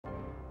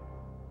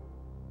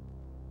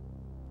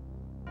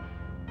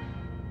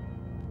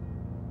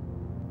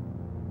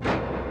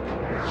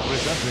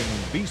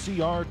Presenting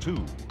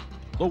VCR2,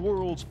 the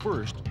world's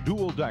first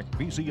dual-deck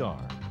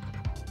VCR.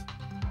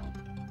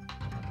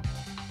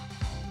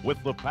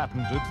 With the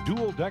patented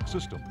dual-deck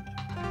system.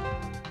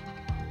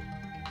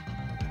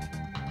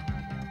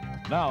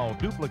 Now,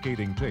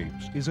 duplicating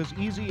tapes is as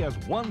easy as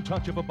one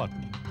touch of a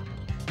button.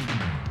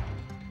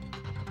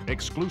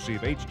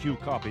 Exclusive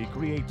HQ copy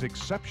creates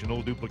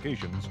exceptional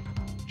duplications,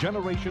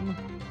 generation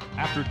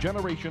after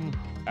generation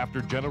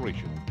after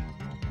generation.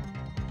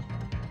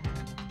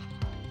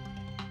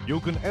 You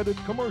can edit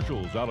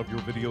commercials out of your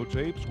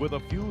videotapes with a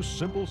few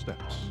simple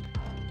steps.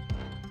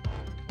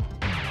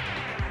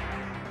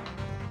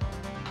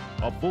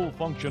 A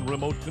full-function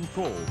remote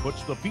control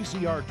puts the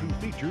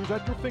VCR2 features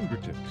at your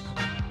fingertips.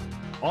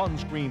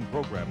 On-screen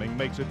programming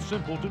makes it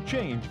simple to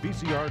change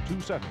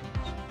VCR2 settings.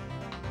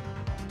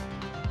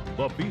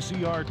 The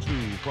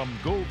VCR2 from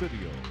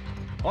GoVideo.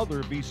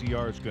 Other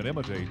VCRs can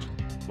imitate,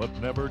 but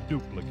never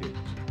duplicate.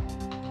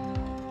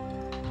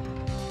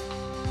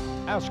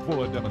 Ask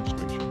for a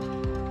demonstration.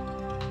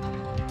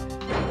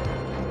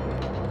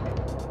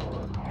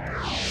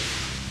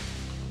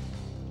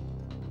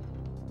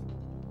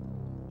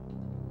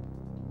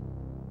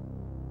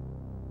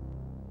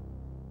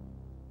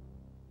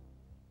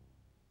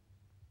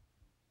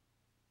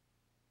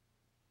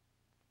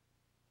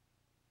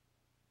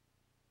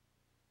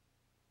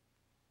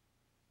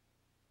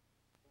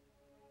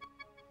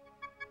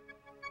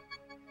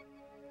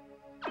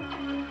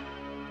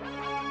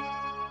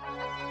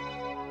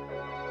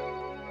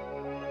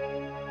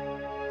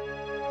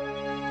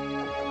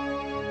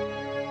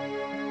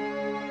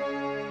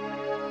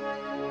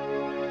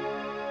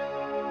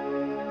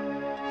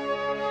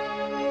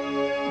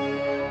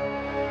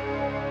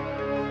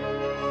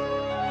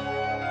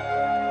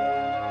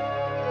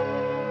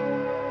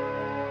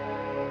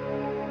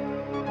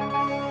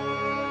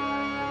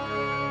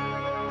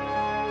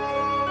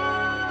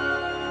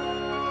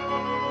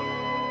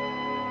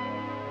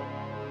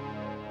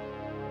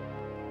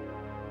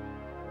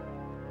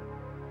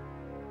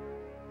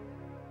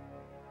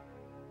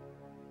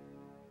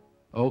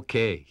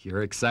 Okay,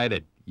 you're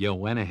excited. You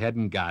went ahead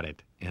and got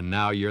it, and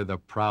now you're the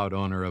proud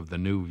owner of the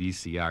new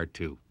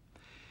VCR2.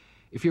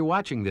 If you're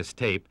watching this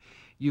tape,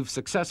 you've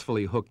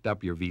successfully hooked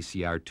up your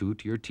VCR2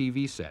 to your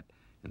TV set,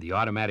 and the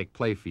automatic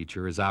play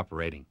feature is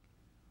operating.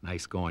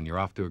 Nice going. You're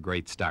off to a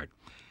great start.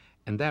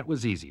 And that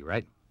was easy,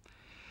 right?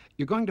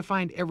 You're going to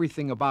find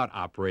everything about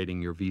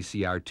operating your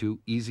VCR2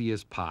 easy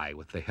as pie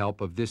with the help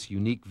of this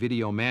unique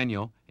video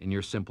manual and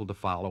your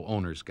simple-to-follow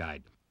owner's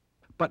guide.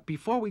 But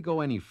before we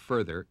go any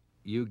further,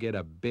 you get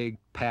a big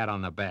pat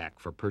on the back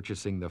for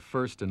purchasing the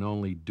first and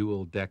only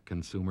dual-deck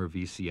consumer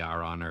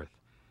VCR on Earth,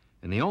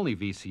 and the only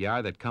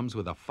VCR that comes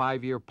with a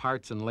 5-year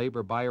parts and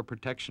labor buyer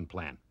protection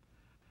plan.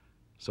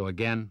 So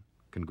again,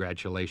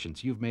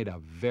 congratulations. You've made a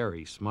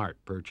very smart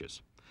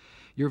purchase.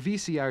 Your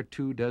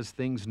VCR2 does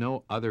things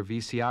no other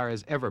VCR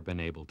has ever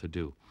been able to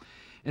do.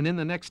 And in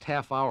the next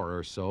half hour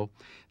or so,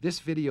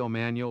 this video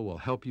manual will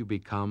help you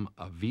become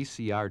a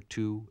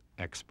VCR2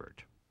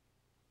 expert.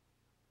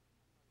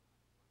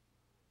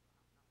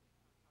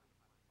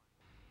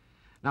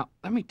 Now,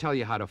 let me tell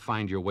you how to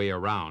find your way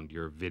around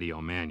your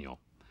video manual.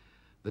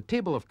 The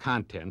table of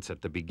contents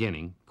at the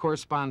beginning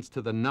corresponds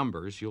to the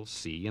numbers you'll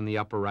see in the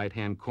upper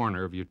right-hand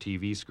corner of your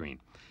TV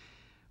screen.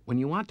 When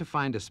you want to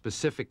find a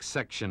specific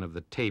section of the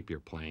tape you're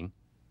playing,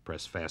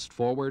 press fast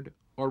forward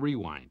or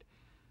rewind.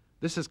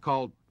 This is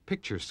called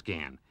picture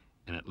scan,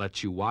 and it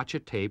lets you watch a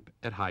tape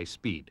at high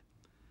speed.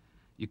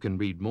 You can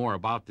read more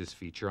about this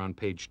feature on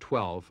page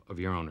 12 of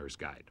your owner's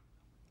guide.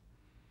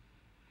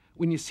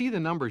 When you see the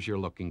numbers you're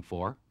looking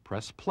for,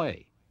 press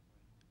play.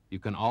 You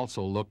can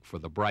also look for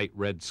the bright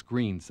red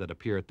screens that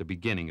appear at the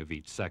beginning of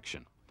each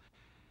section.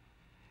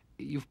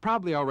 You've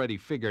probably already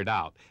figured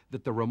out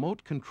that the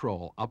remote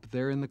control up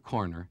there in the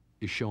corner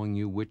is showing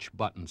you which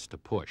buttons to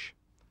push.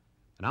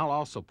 And I'll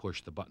also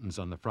push the buttons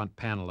on the front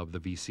panel of the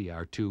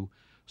VCR2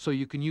 so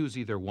you can use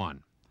either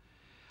one.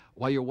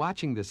 While you're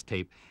watching this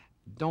tape,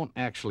 don't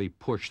actually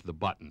push the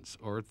buttons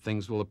or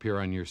things will appear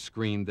on your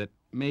screen that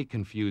may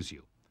confuse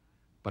you.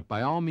 But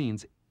by all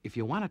means, if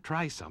you want to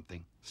try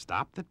something,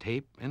 stop the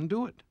tape and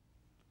do it.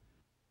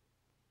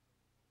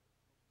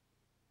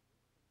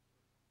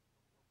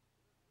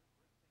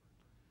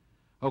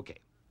 Okay,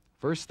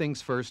 first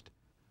things first,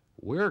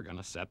 we're going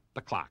to set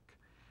the clock.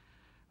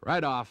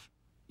 Right off,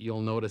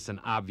 you'll notice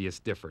an obvious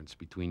difference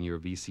between your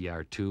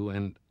VCR2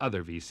 and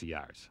other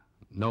VCRs.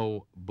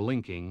 No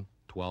blinking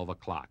 12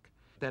 o'clock.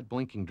 That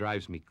blinking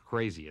drives me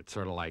crazy. It's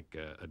sort of like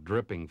a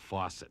dripping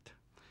faucet.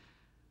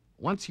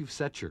 Once you've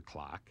set your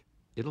clock,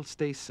 it'll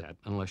stay set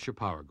unless your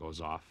power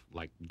goes off,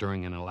 like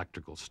during an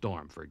electrical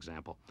storm, for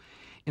example.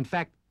 In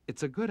fact,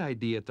 it's a good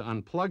idea to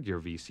unplug your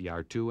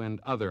VCR2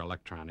 and other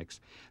electronics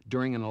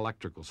during an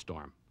electrical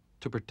storm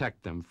to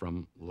protect them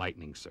from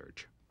lightning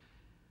surge.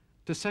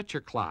 To set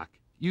your clock,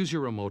 use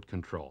your remote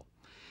control.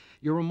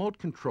 Your remote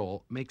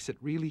control makes it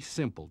really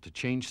simple to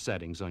change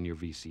settings on your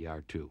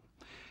VCR2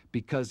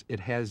 because it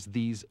has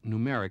these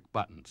numeric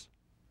buttons.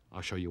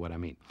 I'll show you what I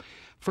mean.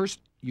 First,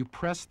 you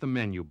press the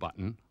menu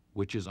button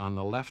which is on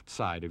the left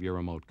side of your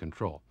remote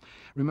control.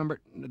 Remember,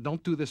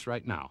 don't do this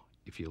right now.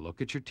 If you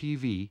look at your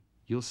TV,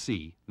 you'll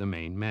see the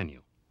main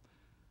menu.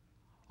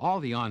 All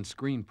the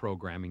on-screen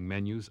programming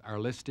menus are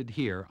listed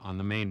here on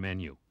the main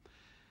menu.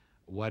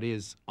 What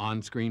is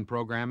on-screen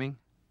programming?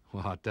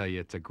 Well, I'll tell you,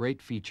 it's a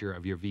great feature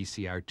of your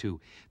VCR2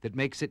 that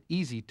makes it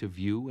easy to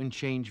view and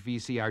change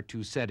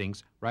VCR2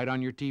 settings right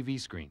on your TV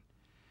screen.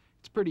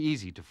 It's pretty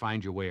easy to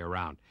find your way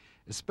around,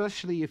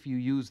 especially if you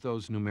use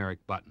those numeric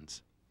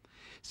buttons.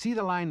 See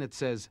the line that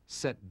says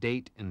Set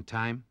Date and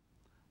Time?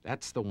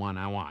 That's the one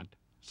I want,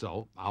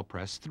 so I'll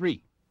press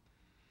 3.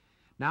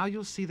 Now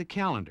you'll see the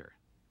calendar.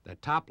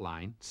 That top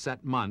line,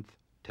 Set Month,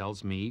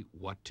 tells me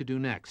what to do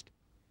next.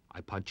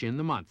 I punch in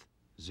the month.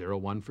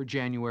 01 for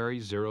January,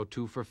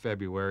 02 for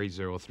February,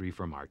 03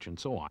 for March, and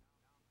so on.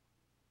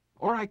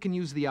 Or I can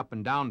use the up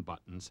and down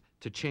buttons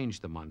to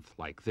change the month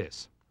like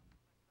this.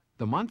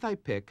 The month I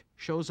pick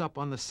shows up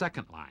on the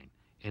second line,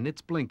 and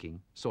it's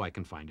blinking so I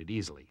can find it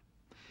easily.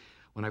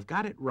 When I've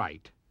got it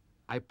right,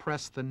 I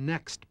press the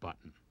Next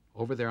button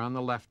over there on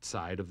the left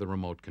side of the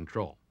remote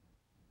control.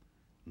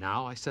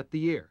 Now I set the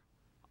year.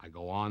 I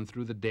go on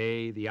through the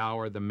day, the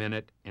hour, the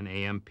minute, and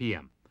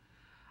AM/PM.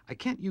 I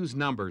can't use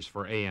numbers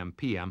for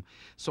AM/PM,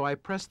 so I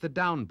press the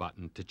down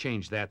button to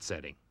change that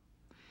setting.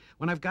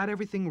 When I've got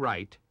everything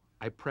right,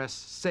 I press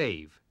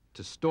Save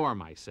to store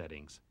my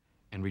settings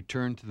and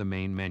return to the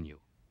main menu.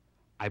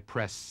 I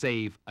press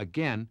Save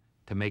again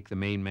to make the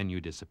main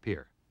menu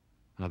disappear.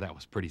 Now that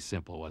was pretty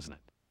simple, wasn't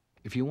it?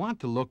 If you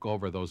want to look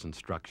over those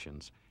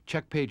instructions,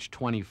 check page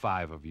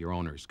 25 of your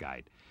owner's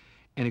guide.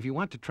 And if you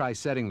want to try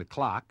setting the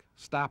clock,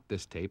 stop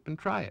this tape and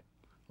try it.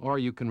 Or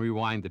you can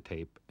rewind the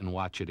tape and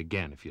watch it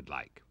again if you'd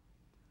like.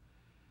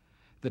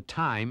 The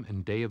time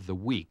and day of the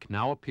week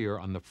now appear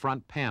on the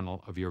front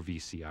panel of your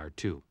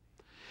VCR2.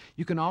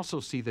 You can also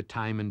see the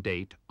time and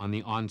date on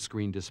the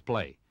on-screen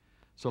display.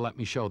 So let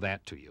me show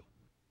that to you.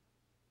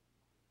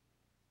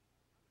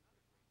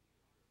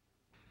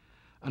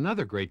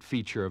 Another great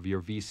feature of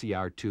your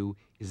VCR2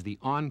 is the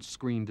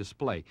on-screen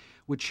display,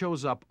 which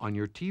shows up on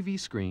your TV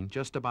screen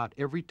just about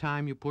every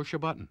time you push a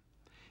button.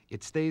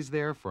 It stays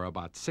there for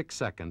about 6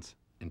 seconds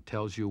and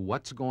tells you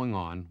what's going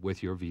on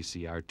with your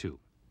VCR2.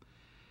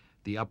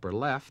 The upper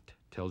left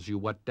tells you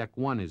what Deck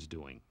 1 is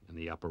doing, and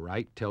the upper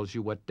right tells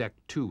you what Deck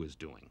 2 is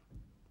doing.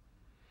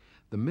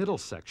 The middle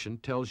section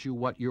tells you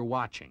what you're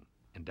watching,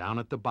 and down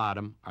at the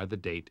bottom are the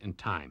date and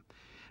time.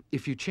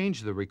 If you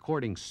change the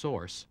recording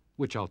source,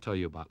 which I'll tell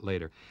you about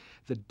later,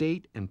 the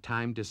date and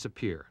time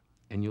disappear,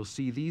 and you'll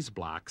see these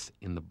blocks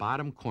in the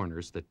bottom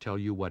corners that tell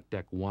you what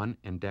Deck 1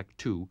 and Deck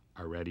 2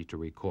 are ready to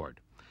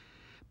record.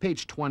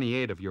 Page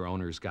 28 of your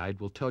owner's guide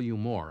will tell you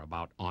more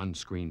about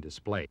on-screen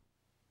display.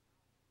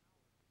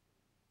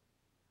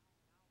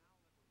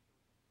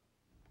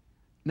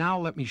 Now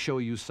let me show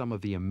you some of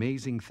the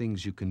amazing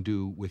things you can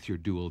do with your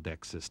dual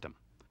deck system.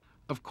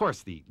 Of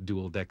course, the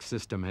dual deck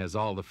system has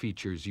all the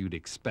features you'd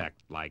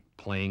expect, like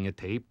playing a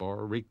tape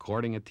or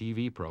recording a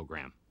TV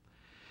program.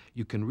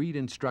 You can read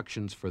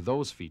instructions for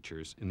those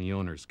features in the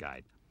owner's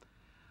guide.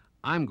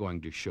 I'm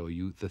going to show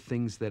you the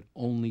things that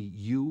only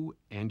you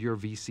and your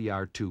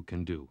VCR2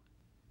 can do.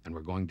 And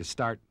we're going to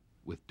start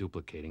with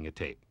duplicating a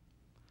tape.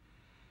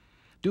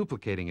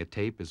 Duplicating a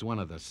tape is one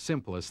of the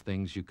simplest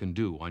things you can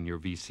do on your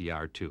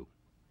VCR2.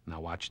 Now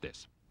watch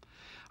this.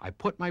 I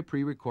put my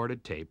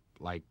pre-recorded tape,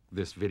 like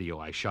this video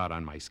I shot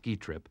on my ski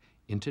trip,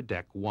 into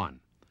Deck 1.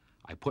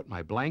 I put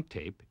my blank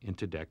tape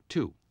into Deck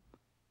 2.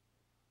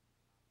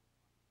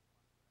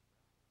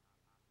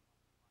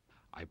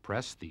 I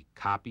press the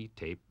Copy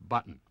Tape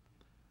button.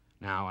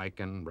 Now I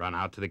can run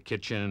out to the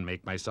kitchen and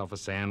make myself a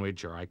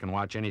sandwich, or I can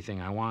watch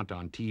anything I want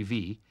on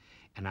TV,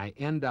 and I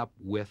end up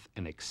with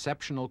an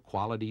exceptional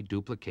quality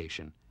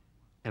duplication,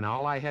 and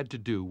all I had to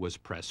do was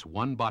press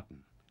one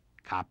button.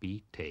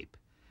 Copy Tape.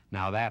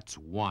 Now that's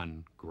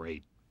one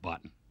great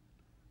button.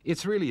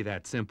 It's really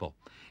that simple,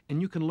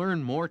 and you can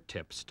learn more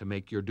tips to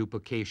make your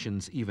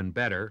duplications even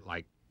better,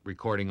 like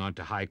recording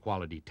onto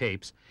high-quality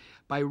tapes,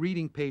 by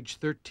reading page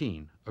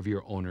 13 of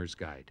your owner's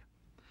guide.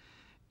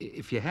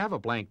 If you have a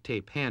blank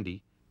tape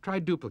handy, try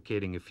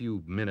duplicating a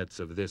few minutes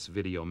of this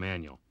video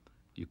manual.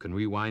 You can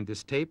rewind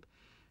this tape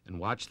and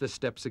watch the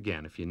steps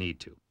again if you need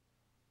to.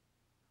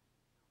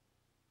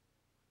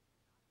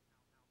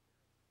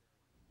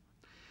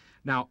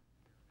 Now,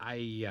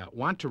 I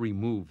want to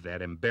remove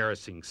that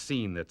embarrassing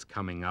scene that's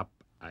coming up.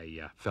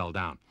 I fell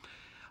down.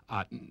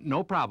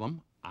 No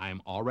problem.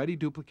 I'm already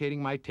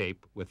duplicating my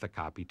tape with the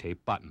Copy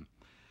Tape button.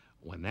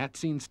 When that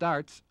scene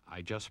starts,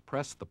 I just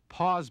press the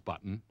Pause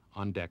button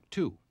on Deck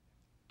 2.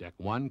 Deck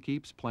 1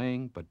 keeps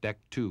playing, but Deck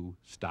 2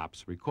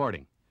 stops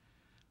recording.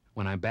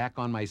 When I'm back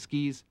on my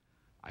skis,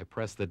 I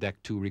press the Deck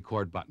 2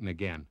 Record button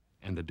again,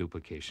 and the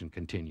duplication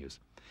continues.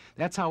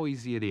 That's how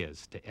easy it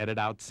is to edit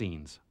out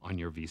scenes on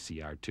your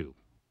VCR2.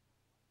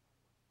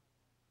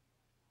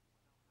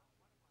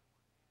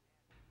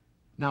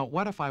 Now,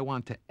 what if I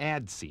want to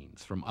add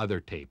scenes from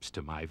other tapes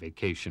to my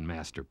vacation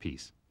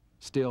masterpiece?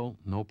 Still,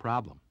 no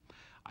problem.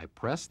 I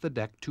press the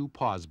Deck 2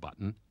 Pause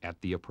button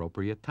at the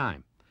appropriate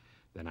time.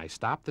 Then I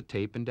stop the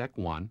tape in deck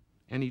 1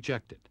 and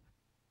eject it.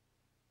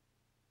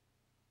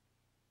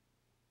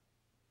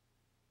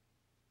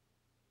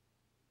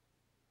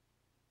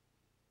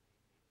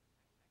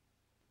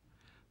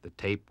 The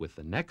tape with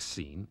the next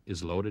scene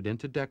is loaded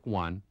into deck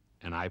 1,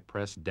 and I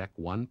press deck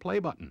 1 play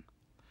button.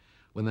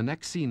 When the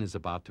next scene is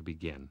about to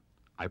begin,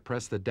 I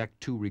press the deck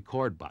 2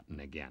 record button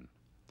again.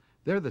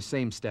 They're the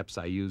same steps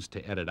I used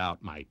to edit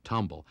out my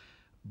tumble,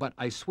 but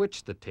I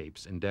switched the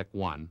tapes in deck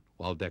 1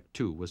 while deck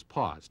 2 was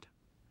paused.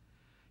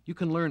 You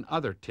can learn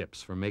other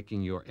tips for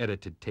making your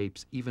edited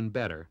tapes even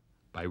better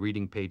by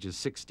reading pages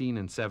 16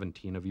 and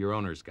 17 of your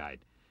owner's guide.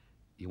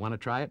 You want to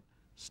try it?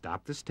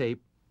 Stop this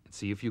tape and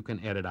see if you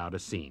can edit out a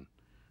scene.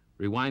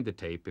 Rewind the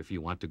tape if you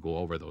want to go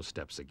over those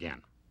steps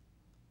again.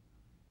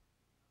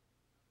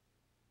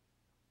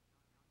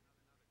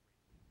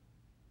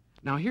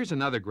 Now here's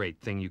another great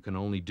thing you can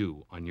only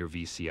do on your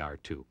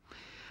VCR2.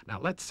 Now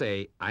let's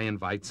say I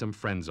invite some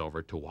friends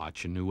over to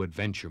watch a new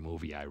adventure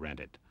movie I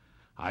rented.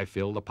 I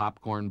fill the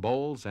popcorn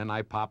bowls and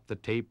I pop the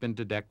tape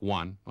into deck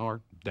 1 or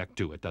deck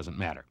 2, it doesn't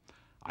matter.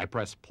 I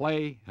press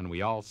play and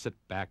we all sit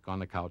back on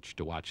the couch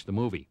to watch the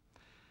movie.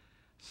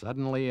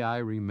 Suddenly I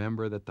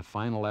remember that the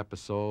final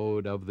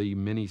episode of the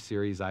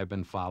miniseries I've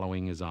been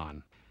following is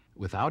on.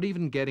 Without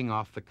even getting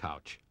off the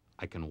couch,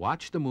 I can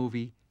watch the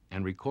movie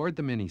and record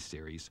the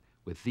miniseries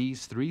with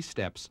these 3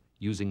 steps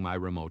using my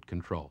remote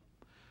control.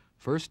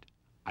 First,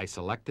 I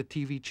select the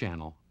TV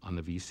channel on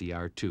the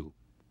VCR2.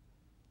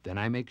 Then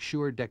I make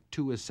sure deck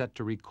 2 is set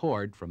to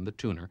record from the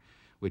tuner,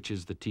 which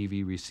is the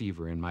TV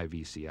receiver in my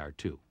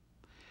VCR2.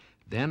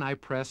 Then I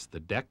press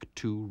the deck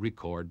 2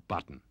 record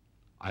button.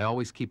 I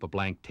always keep a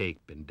blank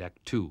tape in deck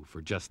 2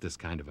 for just this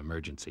kind of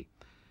emergency.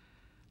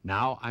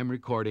 Now I'm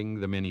recording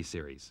the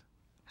miniseries,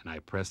 and I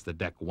press the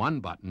deck 1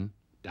 button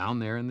down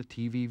there in the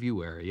TV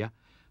view area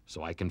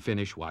so I can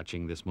finish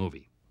watching this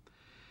movie.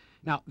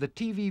 Now, the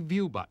TV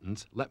view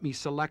buttons let me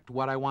select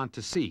what I want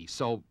to see,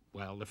 so,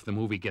 well, if the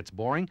movie gets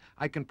boring,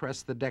 I can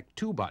press the deck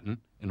 2 button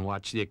and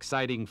watch the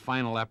exciting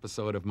final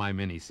episode of my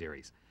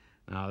miniseries.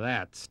 Now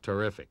that's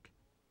terrific.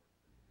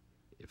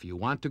 If you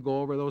want to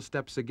go over those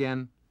steps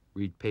again,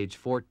 read page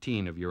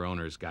 14 of your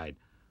owner's guide,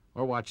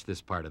 or watch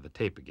this part of the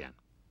tape again.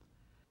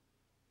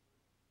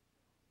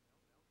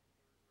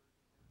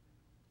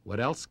 What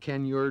else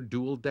can your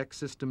dual deck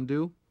system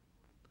do?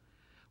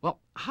 Well,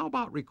 how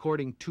about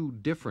recording 2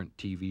 different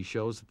TV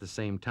shows at the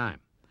same time?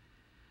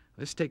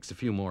 This takes a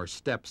few more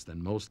steps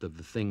than most of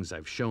the things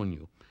I've shown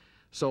you,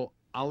 so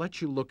I'll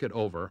let you look it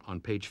over on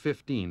page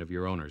 15 of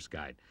your owner's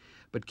guide.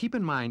 But keep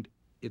in mind,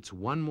 it's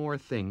one more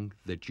thing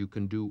that you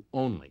can do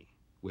only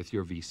with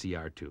your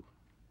VCR2.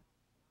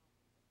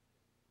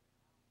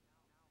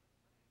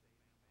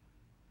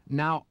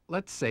 Now,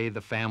 let's say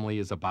the family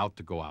is about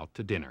to go out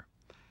to dinner,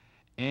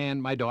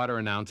 and my daughter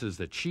announces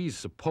that she's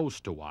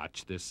supposed to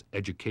watch this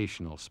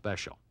educational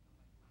special.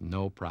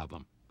 No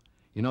problem.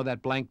 You know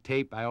that blank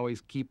tape I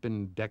always keep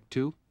in deck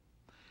 2?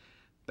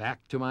 Back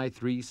to my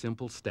 3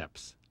 simple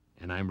steps,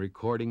 and I'm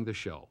recording the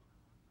show.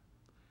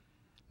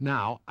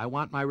 Now, I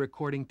want my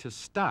recording to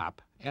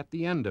stop at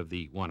the end of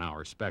the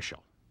 1-hour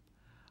special.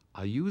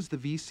 I'll use the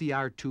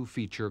VCR2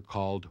 feature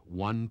called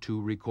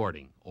 1-2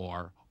 recording,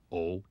 or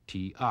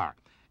OTR.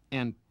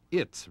 And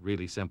it's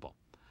really simple.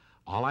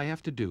 All I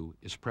have to do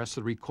is press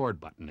the record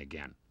button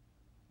again.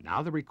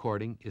 Now the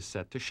recording is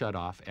set to shut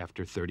off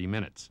after 30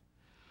 minutes.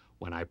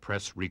 When I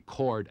press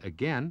record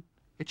again,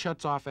 it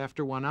shuts off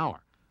after 1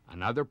 hour.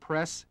 Another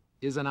press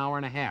is an hour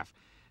and a half.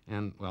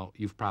 And, well,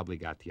 you've probably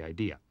got the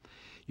idea.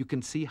 You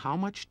can see how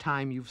much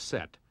time you've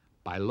set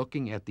by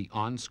looking at the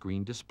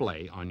on-screen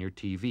display on your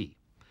TV.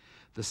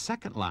 The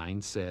second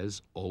line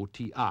says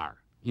OTR,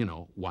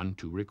 1-2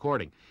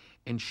 recording,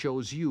 and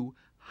shows you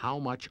how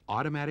much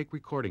automatic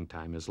recording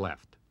time is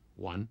left.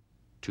 1,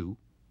 2,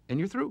 and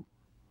you're through.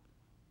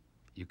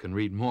 You can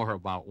read more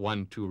about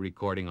 1-2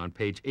 recording on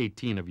page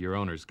 18 of your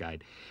owner's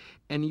guide,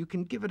 and you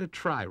can give it a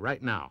try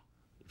right now.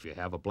 If you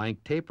have a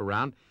blank tape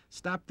around,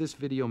 stop this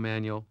video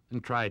manual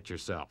and try it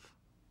yourself.